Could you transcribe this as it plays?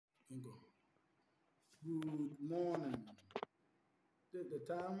Good morning. The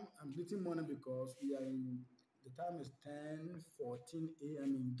time I'm greeting morning because we are in the time is 10:14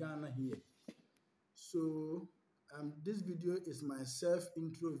 a.m. in Ghana here. So this video is my self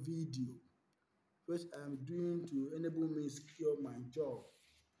intro video, which I'm doing to enable me secure my job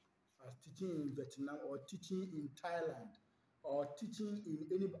as teaching in Vietnam or teaching in Thailand or teaching in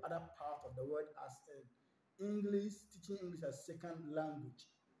any other part of the world as teaching English as second language.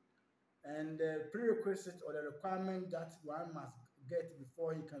 And the prerequisite or the requirement that one must get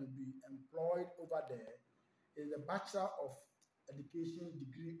before he can be employed over there is a Bachelor of Education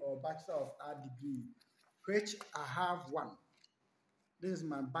degree or Bachelor of Art degree, which I have one. This is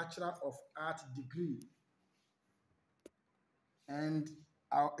my Bachelor of Art degree. And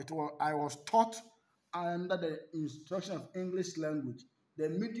I was taught under the instruction of English language. The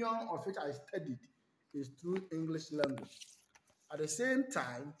medium of which I studied is through English language. At the same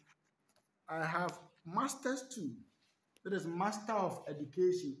time, I have masters too. That is Master of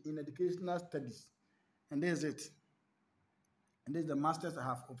Education in Educational Studies. And this is it. And this is the masters I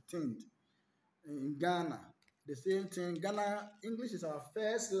have obtained in Ghana. The same thing, Ghana, English is our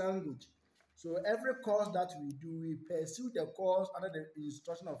first language. So every course that we do, we pursue the course under the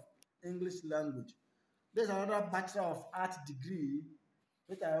instruction of English language. There's another Bachelor of Art degree,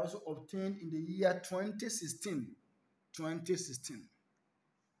 which I also obtained in the year 2016. 2016.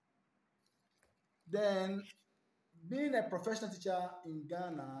 Then, being a professional teacher in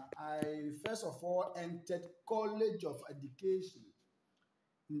Ghana, I first of all entered College of Education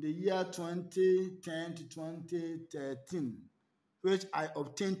in the year 2010 to 2013, which I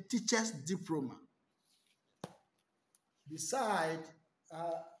obtained Teacher's Diploma. Besides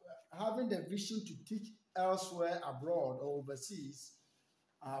having the vision to teach elsewhere abroad or overseas,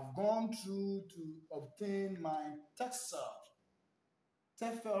 I have gone through to obtain my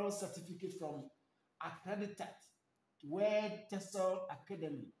TEFL certificate from Accredited World TESOL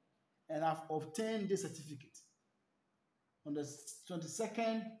Academy, and I've obtained this certificate on the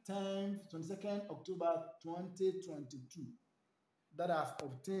 22nd October 2022. That I've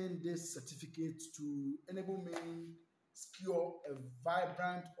obtained this certificate to enable me secure a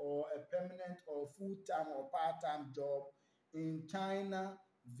vibrant or a permanent or full-time or part-time job in China,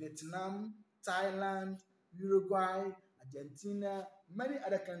 Vietnam, Thailand, Uruguay, Argentina, many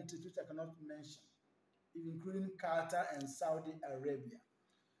other countries which I cannot mention, including Qatar and Saudi Arabia.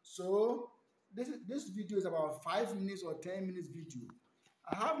 So this video is about 5 minutes or 10 minutes video.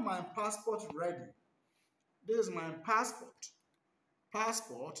 I have my passport ready. This is my passport.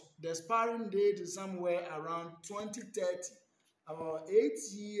 The expiring date is somewhere around 2030. About 8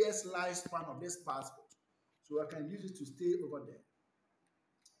 years lifespan of this passport. So I can use it to stay over there.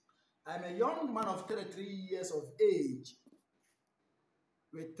 I'm a young man of 33 years of age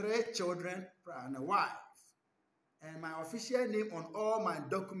with 3 children and a wife. And my official name on all my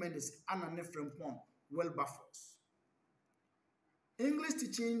documents is Anane Frimpong Wilberforce. English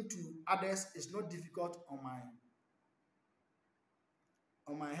teaching to others is not difficult on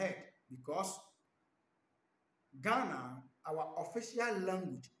my head because Ghana, our official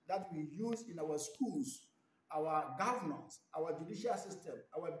language that we use in our schools, our governance, our judicial system,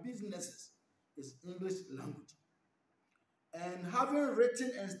 our businesses is English language. And having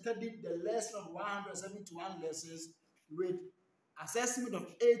written and studied the lesson of 171 lessons with assessment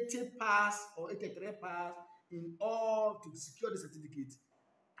of 80 pass or 83 pass in all to secure the certificate,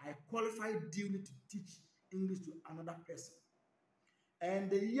 I qualified duly to teach English to another person. And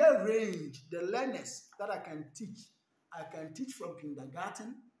the year range, the learners that I can teach from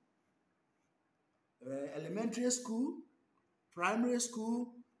kindergarten, elementary school, primary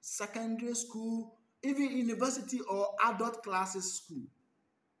school, secondary school, even university or adult classes school.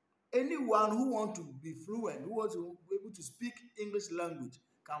 Anyone who wants to be fluent, who wants to be able to speak English language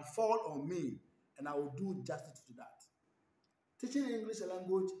can fall on me, and I will do justice to that. Teaching English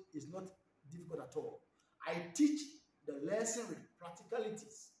language is not difficult at all. I teach the lesson with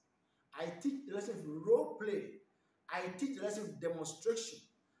practicalities. I teach the lesson with role play. I teach the lesson with demonstration.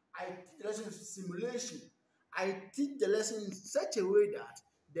 I teach the lesson with simulation. I teach the lesson in such a way that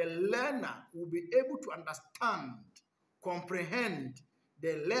the learner will be able to understand, comprehend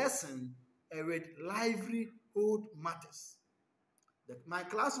the lesson with livelihood matters. My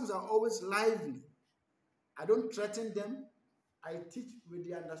classrooms are always lively. I don't threaten them. I teach with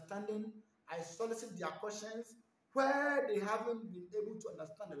the understanding. I solicit their questions. Where they haven't been able to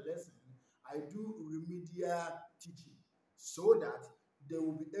understand the lesson, I do remedial teaching so that they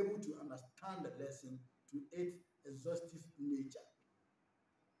will be able to understand the lesson to its exhaustive nature.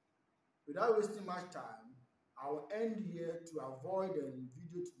 Without wasting much time, I will end here to avoid the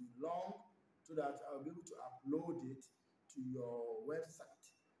video to be long so that I'll be able your website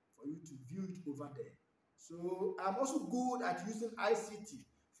for you to view it over there. So I'm also good at using ICT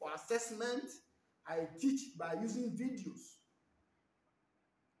for assessment. I teach by using videos.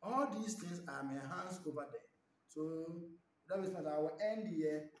 All these things are enhanced over there. So that means that I will end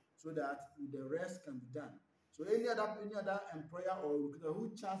here so that the rest can be done. So any other employer or recruiter who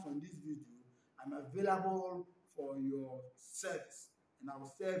chance on this video, I'm available for your service and I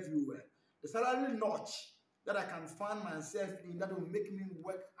will serve you well. The salary notch that I can find myself in that will make me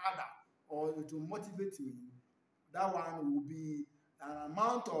work harder or it will motivate me, that one will be an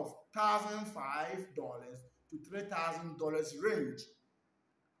amount of $1,005 to $3,000 range.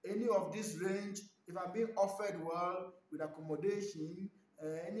 Any of this range, if I'm being offered well with accommodation,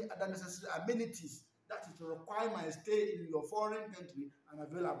 any other necessary amenities that is to require my stay in your foreign country, I'm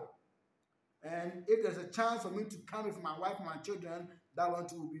available. And if there's a chance for me to come with my wife and my children, that one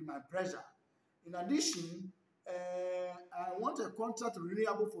too will be my pleasure. In addition, I want a contract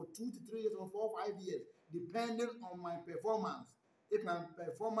renewable for 2 to 3 years or 4 or 5 years, depending on my performance. If my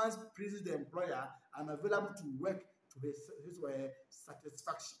performance pleases the employer, I'm available to work to his or her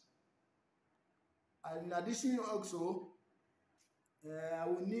satisfaction. And in addition, also, I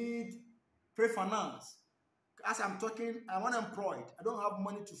will need pre-finance. As I'm talking, I'm unemployed. I don't have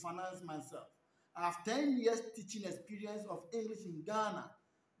money to finance myself. I have 10 years teaching experience of English in Ghana,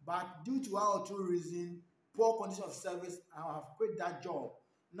 but due to one or two reasons, poor condition of service, I have quit that job.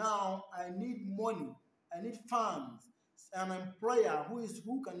 Now I need money. I need funds. An employer who is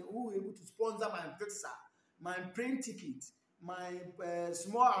able to sponsor my visa, my plane ticket, my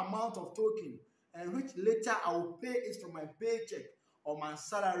small amount of token, and which later I will pay it from my paycheck or my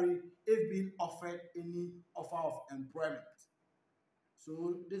salary if being offered any offer of employment.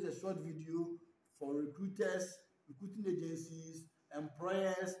 So this is a short video for recruiters, recruiting agencies,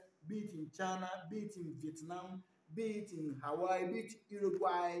 employers, be it in China, be it in Vietnam, be it in Hawaii, be it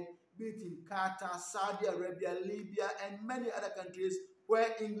Uruguay, be it in Qatar, Saudi Arabia, Libya, and many other countries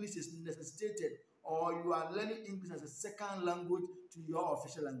where English is necessitated or you are learning English as a second language to your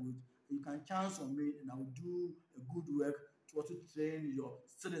official language. You can chance on me and I will do a good work to also train your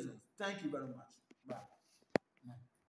citizens. Thank you very much. Bye.